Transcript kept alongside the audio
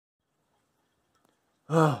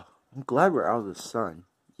Oh, I'm glad we're out of the sun.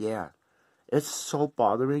 Yeah, it's so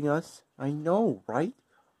bothering us. I know, right?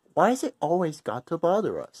 Why has it always got to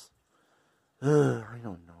bother us? I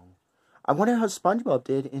don't know. I wonder how SpongeBob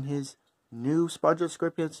did in his new SpongeBob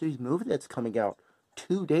SquarePants series movie that's coming out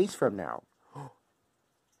 2 days from now.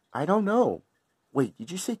 I don't know. Wait,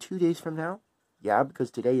 did you say 2 days from now? Yeah,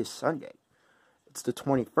 because today is Sunday. It's the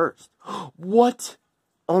 21st. What?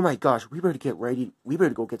 Oh my gosh, we better get ready. We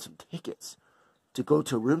better go get some tickets to go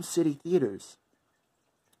to Room City Theaters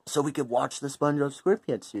so we can watch the SpongeBob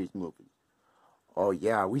SquarePants series movie. Oh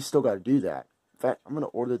yeah, we still got to do that. In fact, I'm going to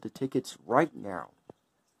order the tickets right now.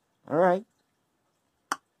 Alright.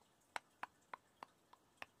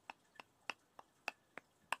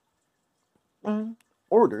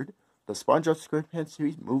 Ordered the SpongeBob SquarePants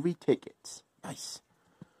series movie tickets. Nice.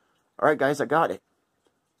 Alright guys, I got it.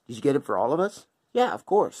 Did you get it for all of us? Yeah, of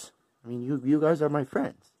course. I mean, you guys are my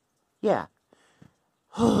friends. Yeah.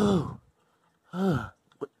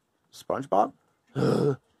 SpongeBob?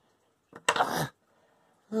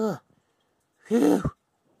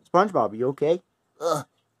 SpongeBob, you okay?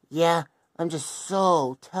 Yeah, I'm just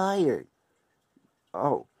so tired.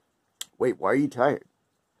 Oh, wait, why are you tired?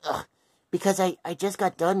 Because I just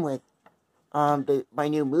got done with my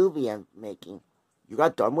new movie I'm making. You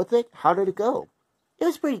got done with it? How did it go? It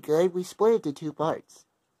was pretty good. We split it to 2 parts.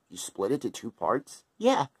 You split it to 2 parts?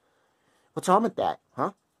 Yeah. What's wrong with that,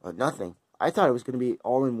 huh? Nothing. I thought it was going to be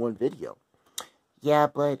all in one video. Yeah,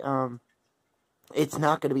 but, it's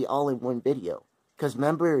not going to be all in one video. Because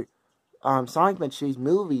remember, Sonic Adventure's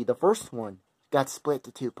movie, the first one, got split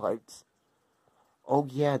to 2 parts. Oh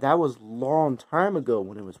yeah, that was a long time ago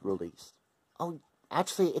when it was released. Oh,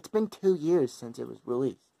 actually, it's been 2 years since it was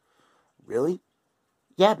released. Really?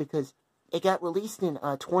 Yeah, because it got released in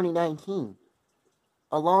 2019,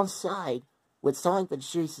 alongside with Sonic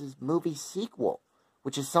Adventure's movie sequel,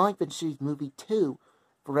 which is Sonic Adventure's movie 2,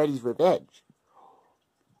 Freddy's Revenge.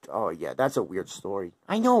 Oh yeah, that's a weird story.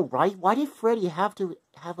 I know, right? Why did Freddy have to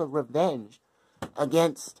have a revenge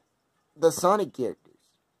against the Sonic characters?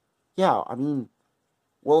 Yeah, I mean,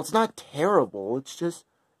 well, it's not terrible. It's just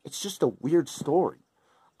a weird story.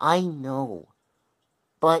 I know.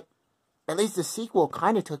 But at least the sequel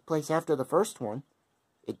kind of took place after the first one.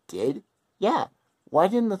 It did? Yeah. Why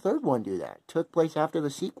didn't the third one do that? It took place after the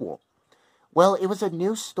sequel. Well, it was a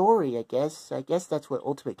new story, I guess. I guess that's what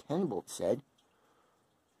Ultimate Cannibal said.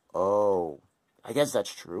 Oh, I guess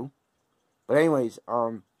that's true. But anyways,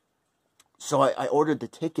 so I ordered the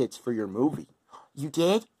tickets for your movie. You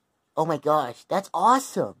did? Oh my gosh, that's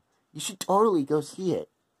awesome. You should totally go see it.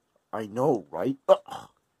 I know, right?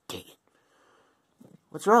 Dang it.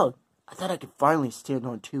 What's wrong? I thought I could finally stand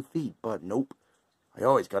on 2 feet, but nope. I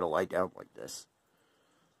always gotta lie down like this.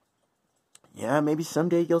 Yeah, maybe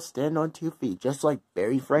someday you'll stand on 2 feet, just like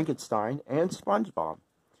Barry Frankenstein and SpongeBob.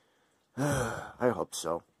 I hope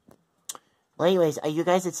so. Well, anyways, are you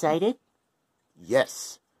guys excited?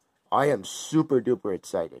 Yes. I am super duper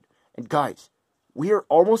excited. And guys, we are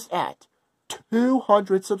almost at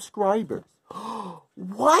 200 subscribers.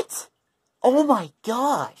 What? Oh my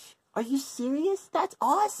gosh. Are you serious? That's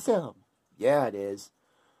awesome. Yeah, it is.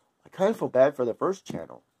 I kind of feel bad for the first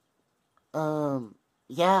channel.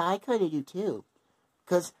 Yeah, I kind of do too.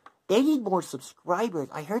 Because they need more subscribers.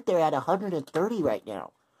 I heard they're at 130 right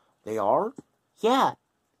now. They are? Yeah.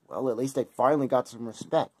 Well, at least they finally got some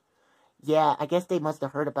respect. Yeah, I guess they must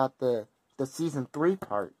have heard about the Season 3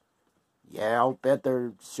 part. Yeah, I'll bet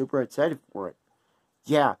they're super excited for it.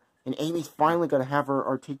 Yeah, and Amy's finally going to have her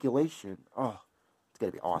articulation. Oh, it's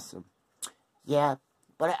going to be awesome. Yeah,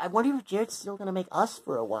 but I wonder if Jared's still going to make us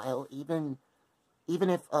for a while, even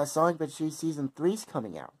if Sonic Adventure Season 3's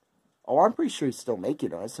coming out. Oh, I'm pretty sure he's still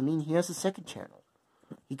making us. I mean, he has a second channel.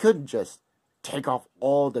 He couldn't just take off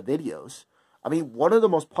all the videos. I mean, one of the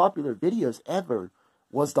most popular videos ever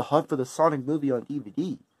was the hunt for the Sonic movie on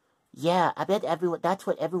DVD. Yeah, I bet that's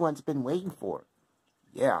what everyone's been waiting for.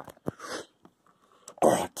 Yeah.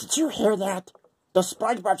 Oh, did you hear that? The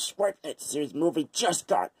SpongeBob SquarePants series movie just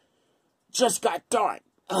got done.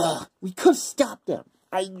 We could have stopped them.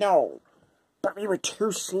 I know. But we were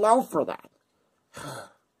too slow for that.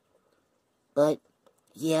 But,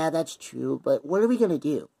 yeah, that's true. But what are we going to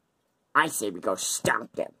do? I say we go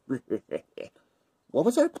stop them. What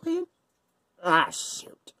was our plan? Ah,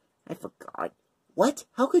 shoot. I forgot. What?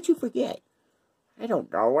 How could you forget? I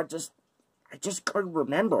don't know. I just couldn't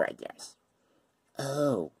remember, I guess.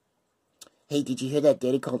 Oh. Hey, did you hear that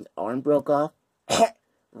Daddy Cole's arm broke off?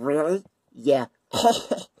 Really? Yeah.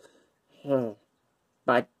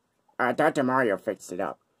 But Dr. Mario fixed it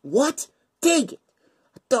up. What? Dang it!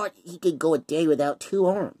 I thought he could go a day without 2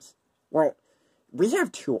 arms. Well, we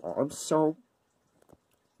have 2 arms, so...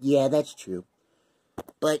 Yeah, that's true.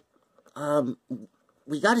 But,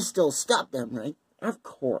 we gotta still stop them, right? Of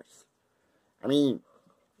course. I mean,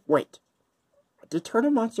 wait. Did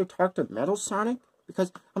Turtle Monster talk to Metal Sonic?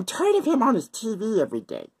 Because I'm tired of him on his TV every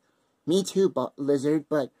day. Me too, Lizard,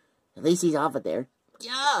 but at least he's off of there.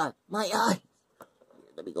 Yeah, my eye.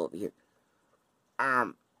 Let me go over here.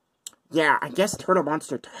 Yeah, I guess Turtle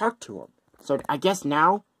Monster talked to him. So I guess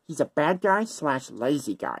now he's a bad guy /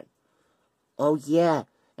 lazy guy. Oh yeah,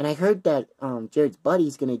 and I heard that Jared's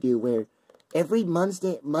buddy's gonna do where every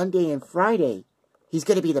Monday and Friday he's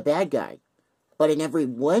gonna be the bad guy, but in every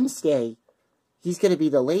Wednesday he's gonna be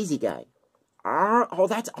the lazy guy. Oh,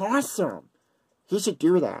 that's awesome. He should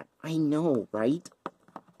do that. I know, right?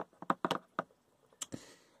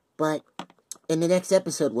 But in the next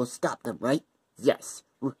episode we'll stop them, right? Yes.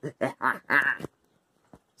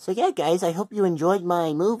 So yeah, guys, I hope you enjoyed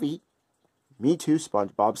my movie. Me too,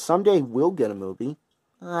 SpongeBob. Someday we'll get a movie.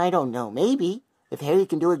 I don't know. Maybe. If Harry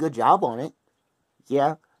can do a good job on it.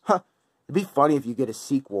 Yeah. Huh. It'd be funny if you get a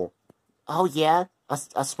sequel. Oh, yeah? A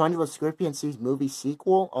SpongeBob Scorpion series movie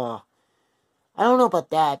sequel? I don't know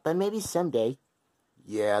about that, but maybe someday.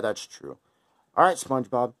 Yeah, that's true. Alright,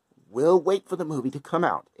 SpongeBob. We'll wait for the movie to come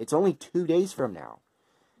out. It's only 2 days from now.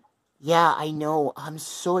 Yeah, I know. I'm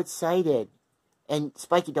so excited. And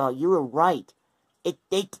Spiky Dog, you were right. It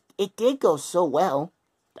did go so well.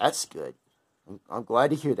 That's good. I'm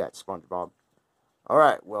glad to hear that, SpongeBob.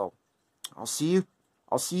 Alright, well, I'll see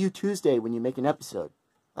you Tuesday when you make an episode.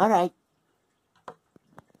 Alright.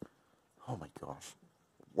 Oh my gosh.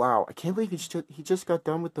 Wow, I can't believe he just got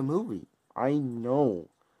done with the movie. I know.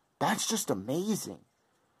 That's just amazing.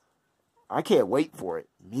 I can't wait for it.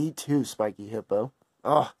 Me too, Spiky Hippo.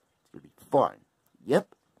 Oh, it's gonna be fun.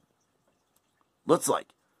 Yep. Looks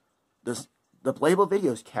like the Playable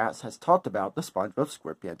Videos cast has talked about the SpongeBob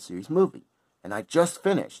SquarePants series movie. And I just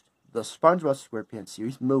finished the SpongeBob SquarePants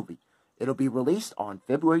series movie. It'll be released on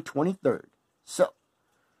February 23rd. So,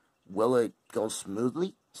 will it go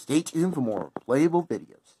smoothly? Stay tuned for more Playable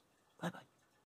Videos.